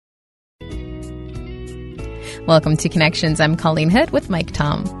Welcome to Connections. I'm Colleen Hood with Mike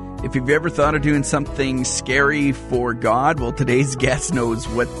Tom. If you've ever thought of doing something scary for God, well, today's guest knows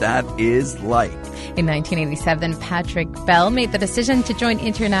what that is like. In 1987, Patrick Bell made the decision to join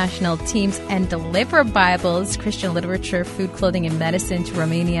international teams and deliver Bibles, Christian literature, food, clothing, and medicine to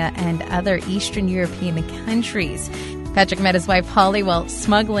Romania and other Eastern European countries. Patrick met his wife Holly while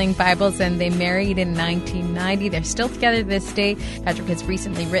smuggling Bibles, and they married in 1990. They're still together this day. Patrick has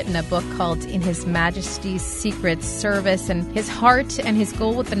recently written a book called In His Majesty's Secret Service, and his heart and his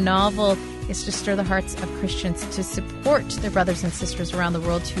goal with the novel is to stir the hearts of Christians to support their brothers and sisters around the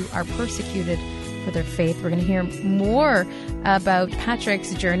world who are persecuted for their faith. We're going to hear more about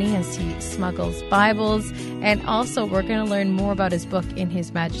Patrick's journey as he smuggles Bibles, and also we're going to learn more about his book, In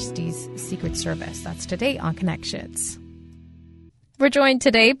His Majesty's Secret Service. That's today on Connections. We're joined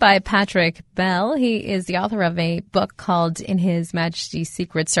today by Patrick Bell. He is the author of a book called In His Majesty's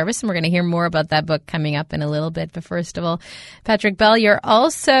Secret Service, and we're going to hear more about that book coming up in a little bit. But first of all, Patrick Bell, you're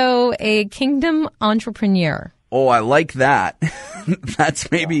also a kingdom entrepreneur. Oh, I like that.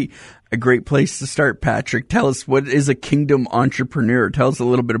 That's maybe a great place to start, Patrick. Tell us, what is a kingdom entrepreneur? Tell us a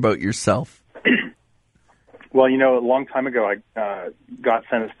little bit about yourself. Well, a long time ago, God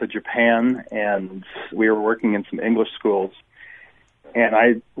sent us to Japan, and we were working in some English schools. And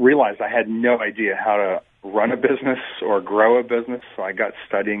I realized I had no idea how to run a business or grow a business, so I got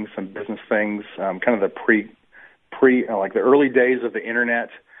studying some business things, kind of the like the early days of the internet.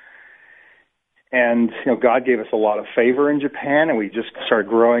 And God gave us a lot of favor in Japan, and we just started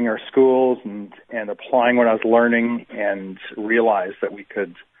growing our schools and applying what I was learning, and realized that we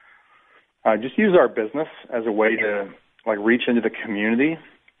could just use our business as a way to reach into the community.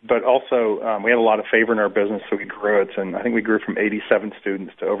 But also, we had a lot of favor in our business, so we grew it, and I think we grew from 87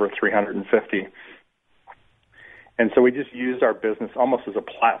 students to over 350. And so we just used our business almost as a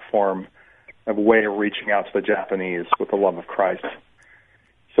platform, of a way of reaching out to the Japanese with the love of Christ.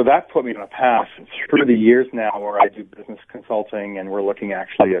 So that put me on a path through the years now where I do business consulting, and we're looking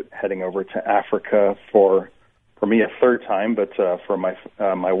actually at heading over to Africa for me a third time, but for my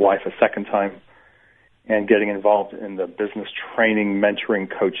wife a second time, and getting involved in the business training, mentoring,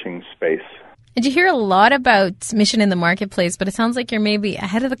 coaching space. And you hear a lot about mission in the marketplace, but it sounds like you're maybe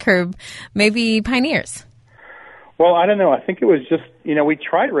ahead of the curve, maybe pioneers. Well, I don't know. I think it was just, we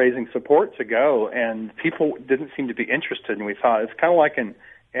tried raising support to go, and people didn't seem to be interested, and we thought it's kind of like an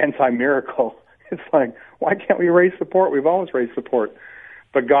anti-miracle. It's like, why can't we raise support? We've always raised support.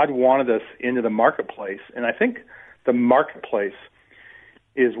 But God wanted us into the marketplace, and I think the marketplace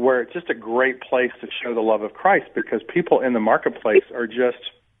is where it's just a great place to show the love of Christ, because people in the marketplace are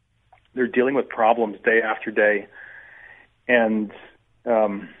they're dealing with problems day after day. And,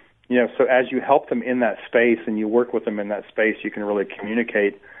 so as you help them in that space and you work with them in that space, you can really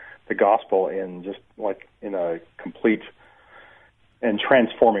communicate the gospel in a complete and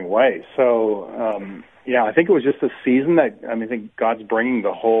transforming way. So, I think it was just a season I think God's bringing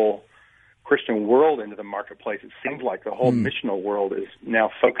the whole Christian world into the marketplace. It seems like the whole missional world is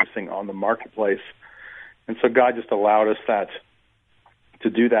now focusing on the marketplace. And so God just allowed us to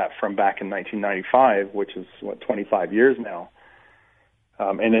do that from back in 1995, which is, 25 years now.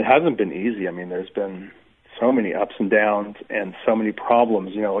 And it hasn't been easy. There's been so many ups and downs and so many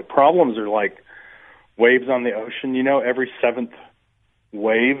problems. Problems are like waves on the ocean. Every seventh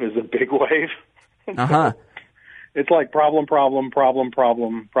wave is a big wave. Uh-huh. It's like problem, crisis.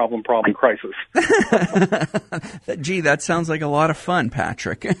 Gee, that sounds like a lot of fun,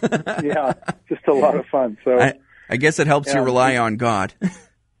 Patrick. Yeah, just a lot of fun. So I guess it helps you rely on God.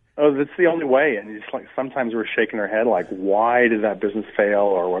 Oh, that's the only way. And it's like sometimes we're shaking our head, like, why did that business fail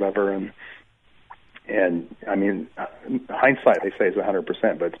or whatever? And hindsight, they say, is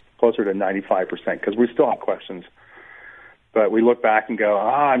 100%, but it's closer to 95% because we still have questions. But we look back and go,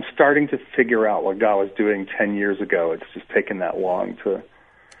 I'm starting to figure out what God was doing 10 years ago. It's just taken that long to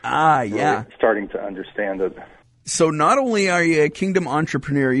really starting to understand it. So not only are you a kingdom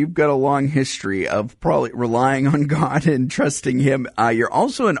entrepreneur, you've got a long history of probably relying on God and trusting Him. You're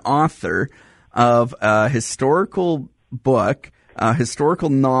also an author of a historical book, a historical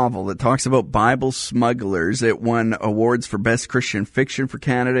novel that talks about Bible smugglers. It won awards for Best Christian Fiction for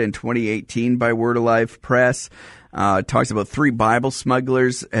Canada in 2018 by Word Alive Press. It talks about 3 Bible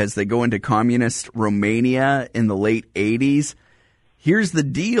smugglers as they go into communist Romania in the late 80s. Here's the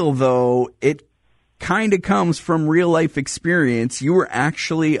deal, though. It kind of comes from real-life experience. You were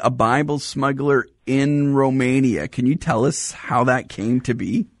actually a Bible smuggler in Romania. Can you tell us how that came to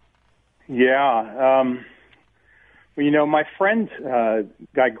be? Yeah. My friend,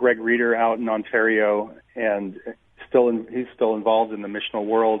 guy Greg Reeder out in Ontario, and he's still involved in the missional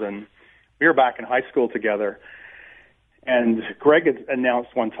world, and we were back in high school together, and Greg had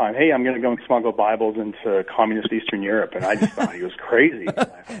announced one time, "Hey, I'm going to go and smuggle Bibles into communist Eastern Europe," and I just thought he was crazy.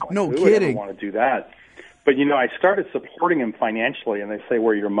 No Who kidding. would ever want to do that? But I started supporting him financially, and they say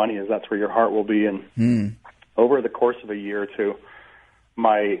where your money is, that's where your heart will be. And over the course of a year or two,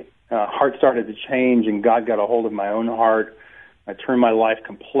 my heart started to change, and God got a hold of my own heart. I turned my life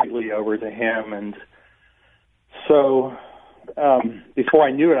completely over to Him, and so before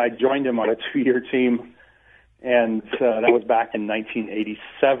I knew it, I joined him on a 2-year team, and that was back in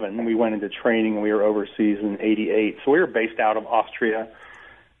 1987. We went into training, and we were overseas in 88. So we were based out of Austria,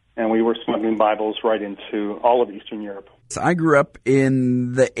 and we were smuggling Bibles right into all of Eastern Europe. So I grew up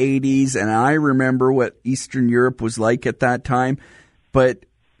in the 80s, and I remember what Eastern Europe was like at that time. But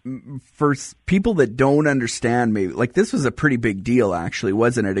for people that don't understand, maybe, like, this was a pretty big deal, actually,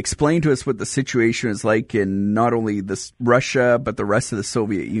 wasn't it? Explain to us what the situation is like in not only Russia, but the rest of the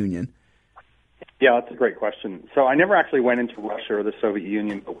Soviet Union. Yeah, that's a great question. So I never actually went into Russia or the Soviet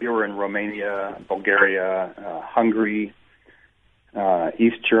Union, but we were in Romania, Bulgaria, Hungary,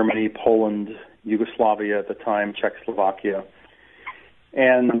 East Germany, Poland, Yugoslavia at the time, Czechoslovakia.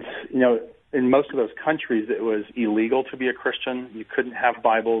 And, in most of those countries, it was illegal to be a Christian. You couldn't have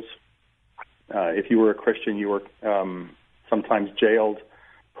Bibles. If you were a Christian, you were sometimes jailed,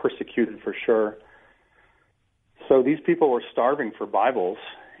 persecuted for sure. So these people were starving for Bibles.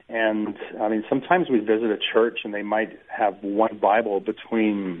 And, sometimes we'd visit a church, and they might have one Bible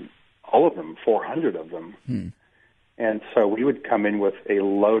between all of them, 400 of them. And so we would come in with a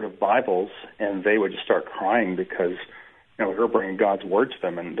load of Bibles, and they would just start crying because we were bringing God's Word to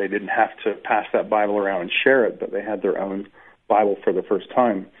them, and they didn't have to pass that Bible around and share it, but they had their own Bible for the first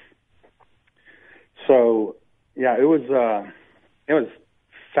time. So, yeah, it was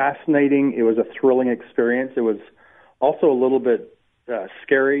fascinating. It was a thrilling experience. It was also a little bit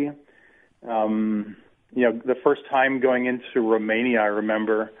scary. The first time going into Romania, I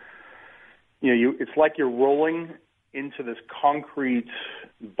remember, it's like you're rolling into this concrete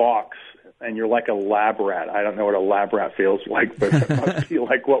box, and you're like a lab rat. I don't know what a lab rat feels like, but it must be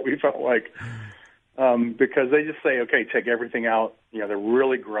like what we felt like. Because they just say, okay, take everything out. They're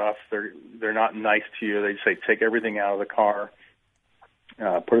really gruff. They're not nice to you. They say, take everything out of the car,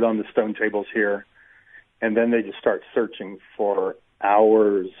 put it on the stone tables here. And then they just start searching for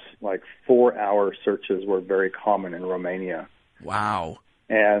hours, like 4-hour searches were very common in Romania. Wow.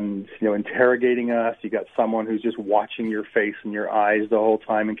 And, interrogating us. You got someone who's just watching your face and your eyes the whole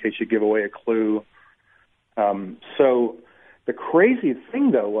time in case you give away a clue. So the crazy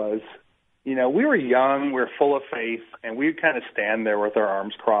thing, though, was, we were young, we were full of faith, and we'd kind of stand there with our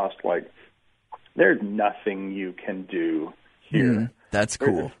arms crossed like, there's nothing you can do here. That's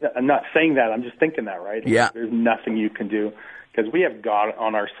cool. I'm not saying that. I'm just thinking that, right? Yeah. There's nothing you can do because we have God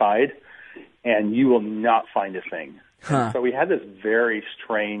on our side, and you will not find a thing. So we had this very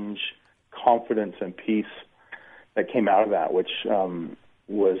strange confidence and peace that came out of that, which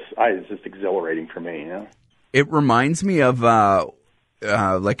was just exhilarating for me. It reminds me of,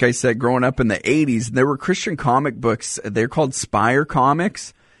 like I said, growing up in the 80s, there were Christian comic books. They're called Spire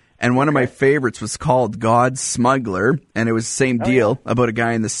Comics. And one of my favorites was called God's Smuggler. And it was the same deal about a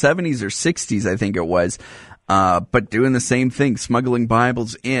guy in the 70s or 60s, I think it was, but doing the same thing, smuggling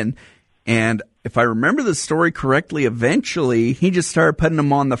Bibles in. And if I remember the story correctly, eventually he just started putting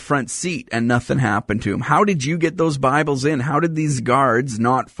them on the front seat and nothing happened to him. How did you get those Bibles in? How did these guards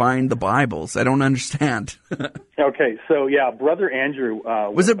not find the Bibles? I don't understand. Okay, so Brother Andrew.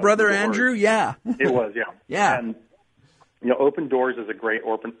 Was it Brother Andrew? Yeah. It was, yeah. Yeah. And, Open Doors is a great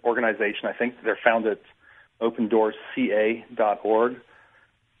organization. I think they're found at opendoorsca.org.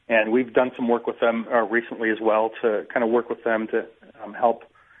 And we've done some work with them recently as well to kind of work with them to help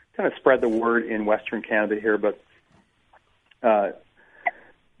kind of spread the word in Western Canada here. But, the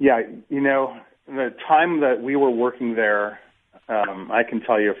time that we were working there, I can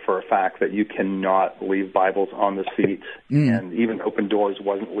tell you for a fact that you cannot leave Bibles on the seat, and even Open Doors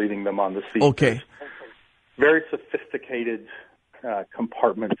wasn't leaving them on the seat. Okay. Very sophisticated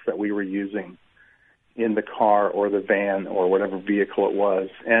compartments that we were using in the car or the van or whatever vehicle it was.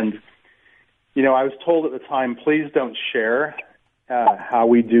 And, I was told at the time, please don't share how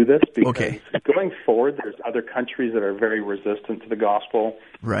we do this, because going forward, there's other countries that are very resistant to the gospel.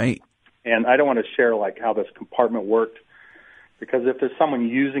 Right. And I don't want to share how this compartment worked, because if there's someone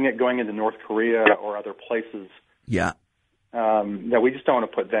using it going into North Korea or other places, that we just don't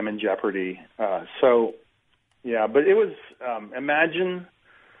want to put them in jeopardy. But it was, imagine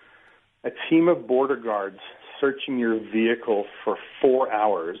a team of border guards searching your vehicle for 4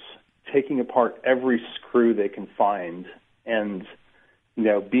 hours, taking apart every screw they can find, and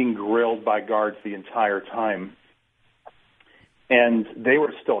being grilled by guards the entire time. And they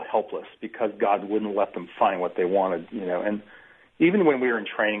were still helpless because God wouldn't let them find what they wanted, And even when we were in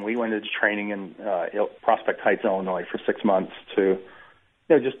training, we went into training in Prospect Heights, Illinois for 6 months to,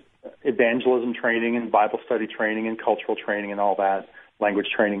 just evangelism training and Bible study training and cultural training and all that, language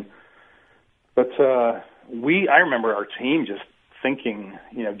training. But I remember our team just thinking,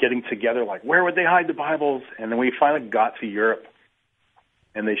 getting together, like, where would they hide the Bibles? And then we finally got to Europe,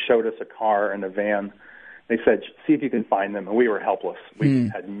 and they showed us a car and a van. They said, see if you can find them. And we were helpless. We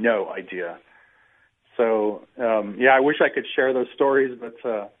had no idea. So, I wish I could share those stories, but,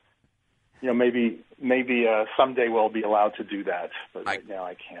 maybe someday we'll be allowed to do that. But right now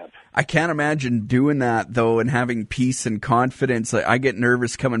I can't. I can't imagine doing that, though, and having peace and confidence. I get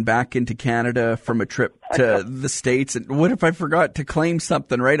nervous coming back into Canada from a trip to the States. And what if I forgot to claim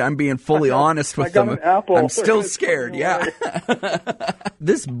something, right? I'm being fully honest with them. An apple. I'm still scared, yeah.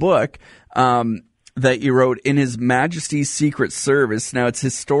 This book that you wrote, In His Majesty's Secret Service, now it's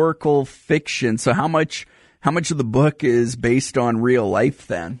historical fiction. So how much of the book is based on real life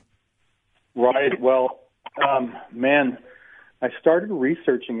then? Right. Well, I started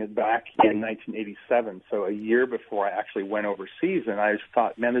researching it back in 1987, so a year before I actually went overseas, and I just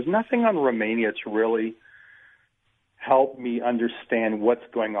thought, there's nothing on Romania to really help me understand what's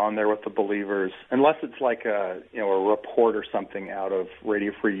going on there with the believers, unless it's like a report or something out of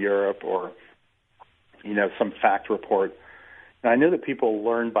Radio Free Europe or, some fact report. And I knew that people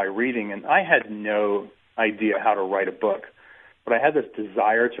learn by reading, and I had no idea how to write a book. But I had this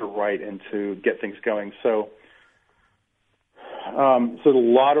desire to write and to get things going. So a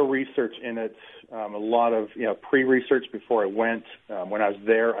lot of research in it, a lot of pre-research before I went. When I was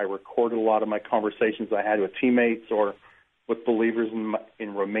there, I recorded a lot of my conversations I had with teammates or with believers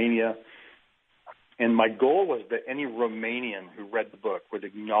in Romania. And my goal was that any Romanian who read the book would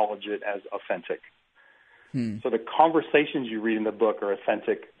acknowledge it as authentic. So the conversations you read in the book are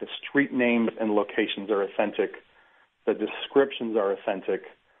authentic. The street names and locations are authentic. The descriptions are authentic,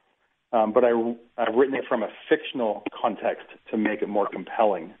 but I've written it from a fictional context to make it more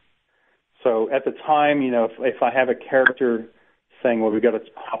compelling. So at the time, if I have a character saying, well, we've got to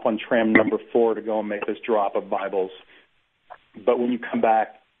hop on tram number 4 to go and make this drop of Bibles, but when you come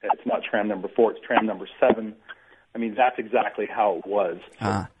back, it's not tram number 4, it's tram number 7. That's exactly how it was.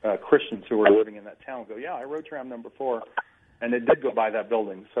 So, Christians who were living in that town go, yeah, I rode tram number 4, and it did go by that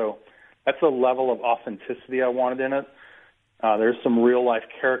building. So that's the level of authenticity I wanted in it. There's some real-life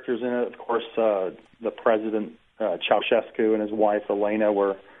characters in it. Of course, the president, Ceausescu, and his wife, Elena,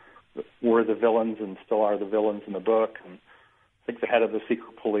 were the villains and still are the villains in the book. And I think the head of the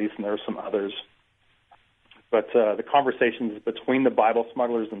secret police, and there are some others. But the conversations between the Bible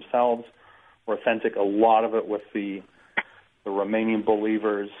smugglers themselves were authentic. A lot of it with the Romanian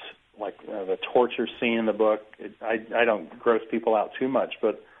believers, like the torture scene in the book. I don't gross people out too much,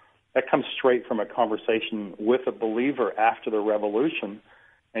 but that comes straight from a conversation with a believer after the revolution,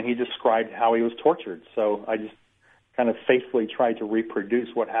 and he described how he was tortured. So I just kind of faithfully tried to reproduce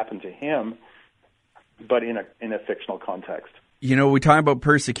what happened to him, but in a fictional context. We talk about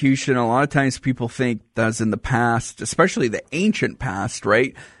persecution. A lot of times people think that's in the past, especially the ancient past,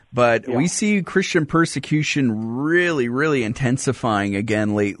 right? But we see Christian persecution really, really intensifying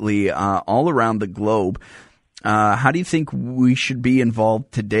again lately all around the globe. How do you think we should be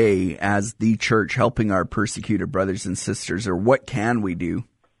involved today as the church helping our persecuted brothers and sisters, or what can we do?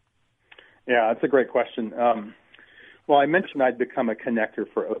 Yeah, that's a great question. Well, I mentioned I'd become a connector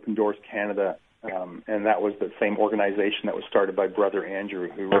for Open Doors Canada, and that was the same organization that was started by Brother Andrew,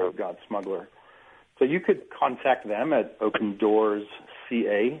 who wrote God's Smuggler. So you could contact them at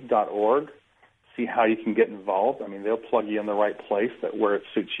opendoorsca.org, see how you can get involved. They'll plug you in the right place where it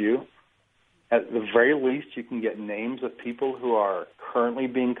suits you. At the very least, you can get names of people who are currently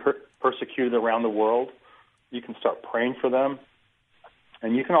being persecuted around the world. You can start praying for them,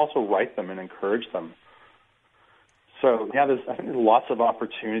 and you can also write them and encourage them. So, I think there's lots of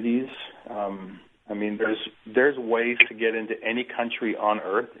opportunities. There's ways to get into any country on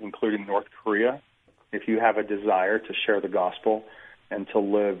earth, including North Korea, if you have a desire to share the gospel and to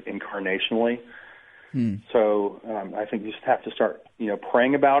live incarnationally. So I think you just have to start,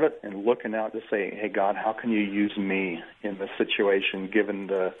 praying about it and looking out to say, hey, God, how can you use me in this situation, given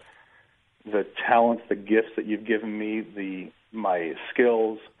the talents, the gifts that you've given me, my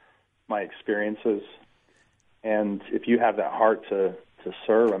skills, my experiences. And if you have that heart to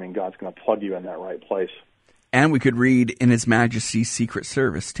serve, God's going to plug you in that right place. And we could read In His Majesty's Secret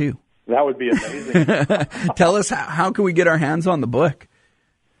Service, too. That would be amazing. Tell us, how can we get our hands on the book?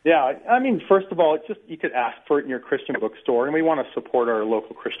 Yeah, I mean, first of all, it's just you could ask for it in your Christian bookstore, and we want to support our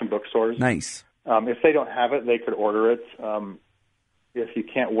local Christian bookstores. Nice. If they don't have it, they could order it. If you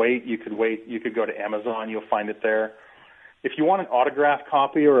can't wait. You could go to Amazon. You'll find it there. If you want an autographed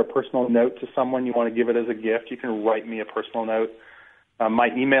copy or a personal note to someone, you want to give it as a gift, you can write me a personal note. My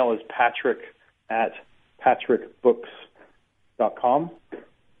email is patrick@patrickbooks.com.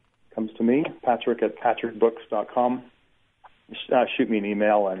 Comes to me, patrick@patrickbooks.com. Shoot me an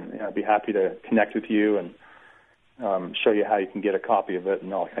email, and I'd be happy to connect with you and show you how you can get a copy of it,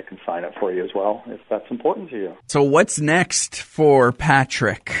 and I can sign it for you as well if that's important to you. So what's next for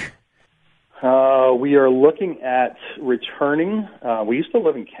Patrick? We are looking at returning. We used to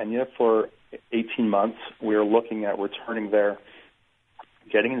live in Kenya for 18 months. We are looking at returning there,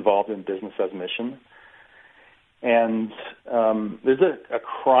 getting involved in business as mission. And there's a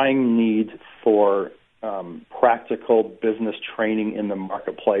crying need for practical business training in the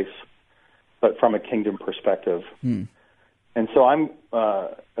marketplace, but from a kingdom perspective. And so I'm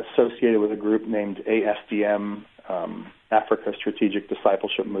associated with a group named ASDM, Africa Strategic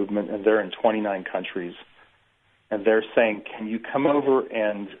Discipleship Movement, and they're in 29 countries. And they're saying, can you come over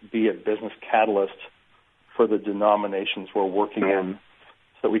and be a business catalyst for the denominations we're working in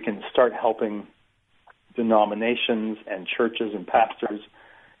so that we can start helping denominations and churches and pastors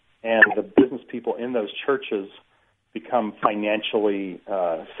and the business people in those churches become financially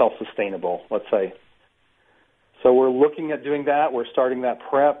self-sustainable, let's say. So we're looking at doing that. We're starting that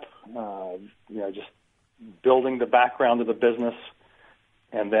prep, just building the background of the business,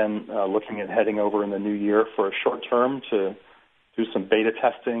 and then looking at heading over in the new year for a short term to do some beta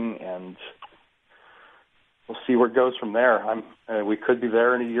testing, and we'll see where it goes from there. We could be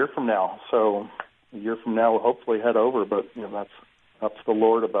there in a year from now. So a year from now, we'll hopefully head over, but that's up to the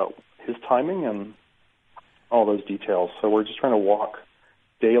Lord about His timing and all those details. So we're just trying to walk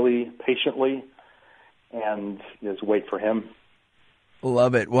daily, patiently, and just wait for Him.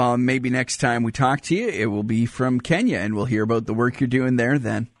 Love it. Well, maybe next time we talk to you, it will be from Kenya, and we'll hear about the work you're doing there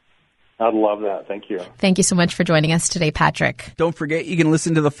then. I'd love that. Thank you. Thank you so much for joining us today, Patrick. Don't forget, you can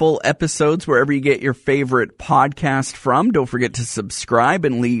listen to the full episodes wherever you get your favorite podcast from. Don't forget to subscribe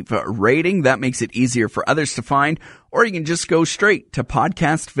and leave a rating. That makes it easier for others to find. Or you can just go straight to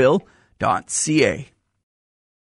podcastville.ca.